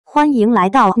欢迎来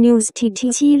到 News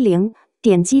TT70，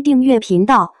点击订阅频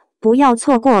道，不要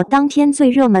错过当天最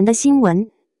热门的新闻。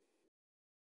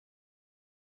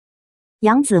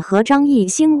杨紫和张艺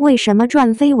兴为什么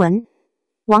传绯闻？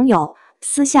网友：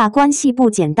私下关系不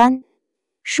简单。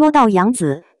说到杨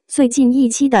紫，最近一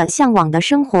期的《向往的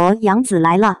生活》杨紫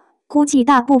来了，估计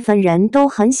大部分人都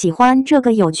很喜欢这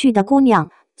个有趣的姑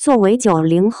娘。作为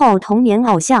90后童年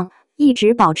偶像，一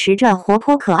直保持着活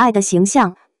泼可爱的形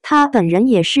象。他本人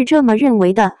也是这么认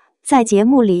为的，在节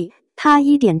目里，他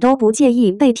一点都不介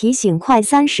意被提醒快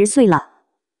30岁了。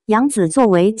杨紫作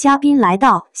为嘉宾来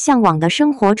到《向往的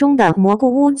生活》中的蘑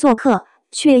菇屋做客，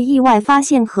却意外发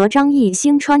现和张艺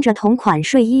兴穿着同款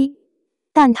睡衣。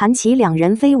但谈起两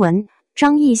人绯闻，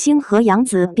张艺兴和杨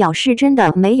紫表示真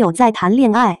的没有在谈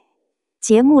恋爱。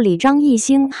节目里张艺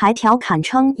兴还调侃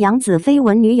称杨紫绯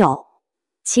闻女友。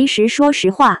其实说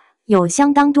实话，有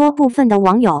相当多部分的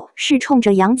网友是冲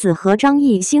着杨紫和张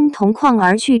艺兴同框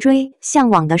而去追《向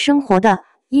往的生活》的，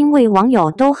因为网友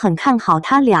都很看好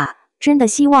他俩，真的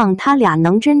希望他俩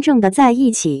能真正的在一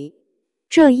起。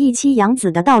这一期杨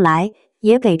紫的到来，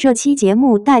也给这期节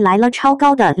目带来了超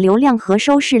高的流量和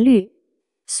收视率。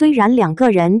虽然两个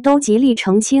人都极力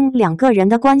澄清两个人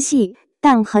的关系，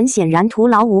但很显然徒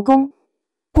劳无功。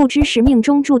不知是命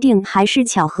中注定还是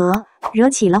巧合，惹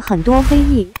起了很多非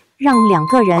议，让两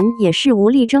个人也是无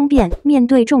力争辩。面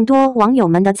对众多网友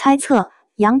们的猜测，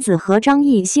杨紫和张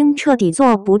艺兴彻底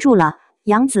坐不住了。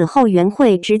杨紫后援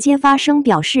会直接发声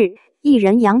表示，艺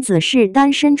人杨紫是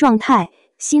单身状态，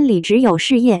心里只有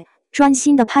事业，专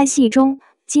心的拍戏中，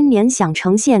今年想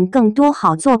呈现更多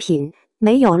好作品，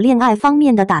没有恋爱方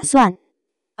面的打算。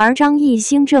而张艺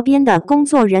兴这边的工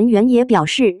作人员也表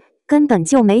示，根本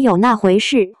就没有那回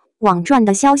事，网传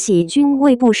的消息均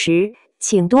未不实，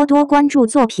请多多关注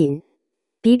作品。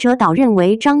笔者导认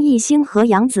为张艺兴和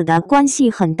杨紫的关系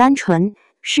很单纯，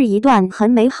是一段很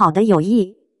美好的友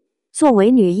谊。作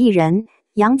为女艺人，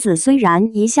杨紫虽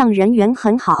然一向人缘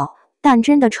很好，但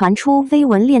真的传出绯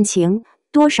闻恋情，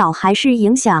多少还是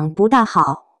影响不大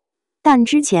好。但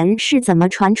之前是怎么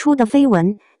传出的绯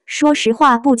闻？说实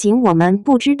话，不仅我们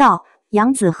不知道，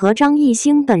杨紫和张艺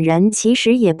兴本人其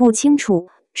实也不清楚。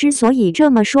之所以这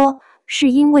么说，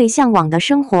是因为《向往的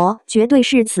生活》绝对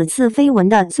是此次绯闻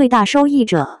的最大受益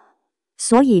者，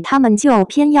所以他们就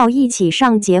偏要一起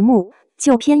上节目，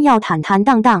就偏要坦坦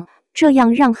荡荡，这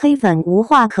样让黑粉无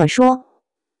话可说。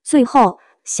最后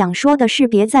想说的是，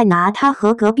别再拿他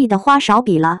和隔壁的花勺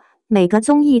比了，每个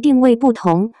综艺定位不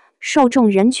同，受众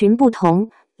人群不同，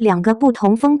两个不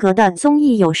同风格的综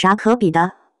艺有啥可比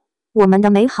的？我们的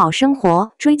美好生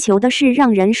活追求的是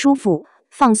让人舒服、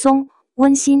放松、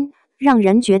温馨，让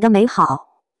人觉得美好。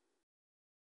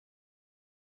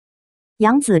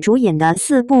杨紫主演的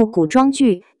4部古装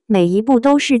剧，每一部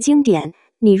都是经典，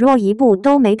你若一部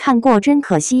都没看过真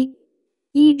可惜。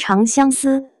一长相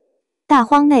思，大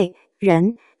荒内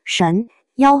人、神、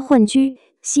妖混居，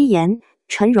西颜、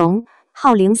陈荣、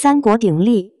浩陵三国鼎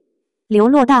立。流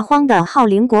落大荒的浩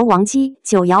陵国王姬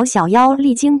九瑶小妖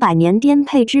历经100年颠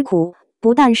沛之苦，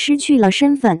不但失去了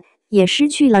身份，也失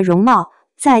去了容貌，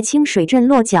在清水镇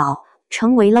落脚，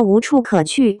成为了无处可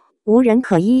去、无人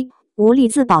可依、无力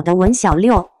自保的文小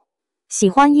六。喜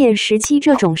欢叶17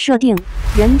这种设定，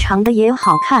人长得也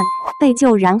好看，被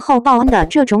救然后报恩的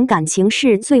这种感情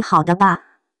是最好的吧？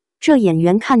这演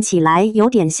员看起来有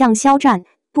点像肖战，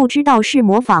不知道是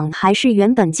模仿还是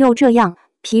原本就这样，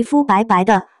皮肤白白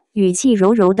的，语气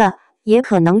柔柔的，也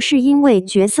可能是因为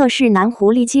角色是男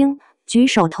狐狸精，举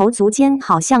手投足间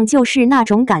好像就是那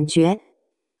种感觉。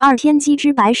二天机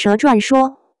之白蛇传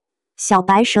说，小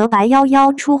白蛇白夭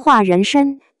夭初化人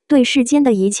身，对世间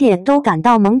的一切都感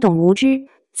到懵懂无知。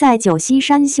在九溪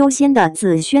山修仙的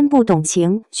紫萱不懂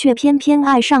情，却偏偏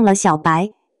爱上了小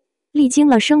白。历经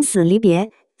了生死离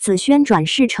别，紫萱转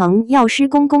世成药师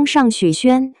公公上许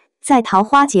宣，在桃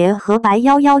花劫和白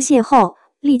夭夭邂逅，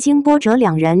历经波折，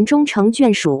两人终成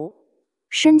眷属。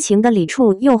深情的李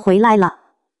处又回来了。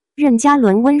任嘉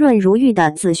伦温润如玉的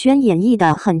紫萱演绎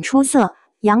得很出色，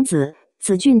杨紫、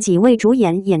子俊几位主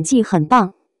演演技很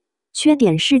棒。缺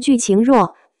点是剧情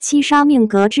弱，七杀命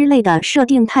格之类的设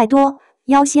定太多，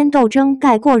妖仙斗争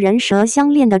盖过人蛇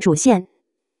相恋的主线。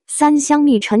三香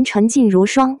蜜沉沉烬如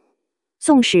霜，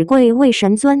纵使贵为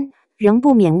神尊，仍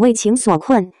不免为情所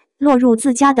困，落入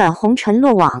自家的红尘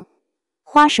落网。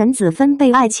花神子分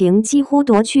被爱情几乎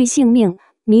夺去性命，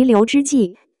弥留之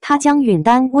际，他将允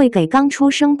丹喂给刚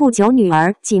出生不久女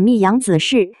儿紧密杨子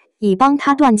氏，以帮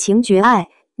他断情绝爱，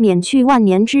免去万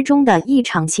年之中的一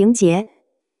场情劫。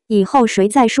以后谁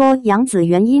再说杨子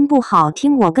原因不好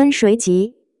听，我跟谁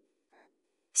急。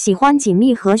喜欢锦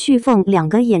觅和旭凤两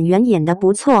个演员演得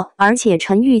不错，而且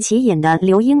陈钰琪演的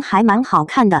刘英还蛮好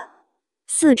看的。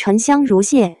4沉香如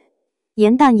屑。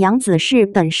颜旦杨子是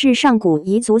本市上古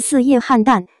彝族4叶汉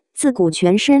旦，自古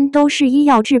全身都是医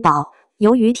药至宝。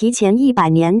由于提前100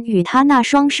年与他那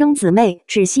双生姊妹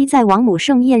只惜在王母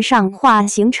盛宴上化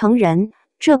形成人，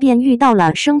这便遇到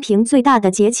了生平最大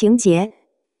的劫情劫。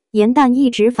颜旦一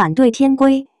直反对天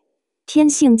规，天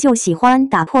性就喜欢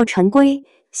打破陈规，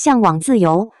向往自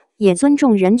由，也尊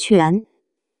重人权。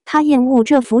他厌恶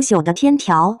这腐朽的天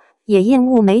条，也厌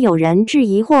恶没有人质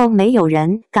疑或没有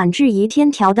人敢质疑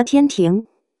天条的天庭。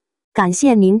感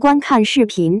谢您观看视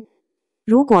频。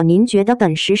如果您觉得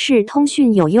本时事通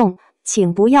讯有用，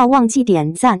请不要忘记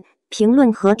点赞、评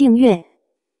论和订阅。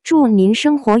祝您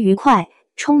生活愉快，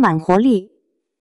充满活力。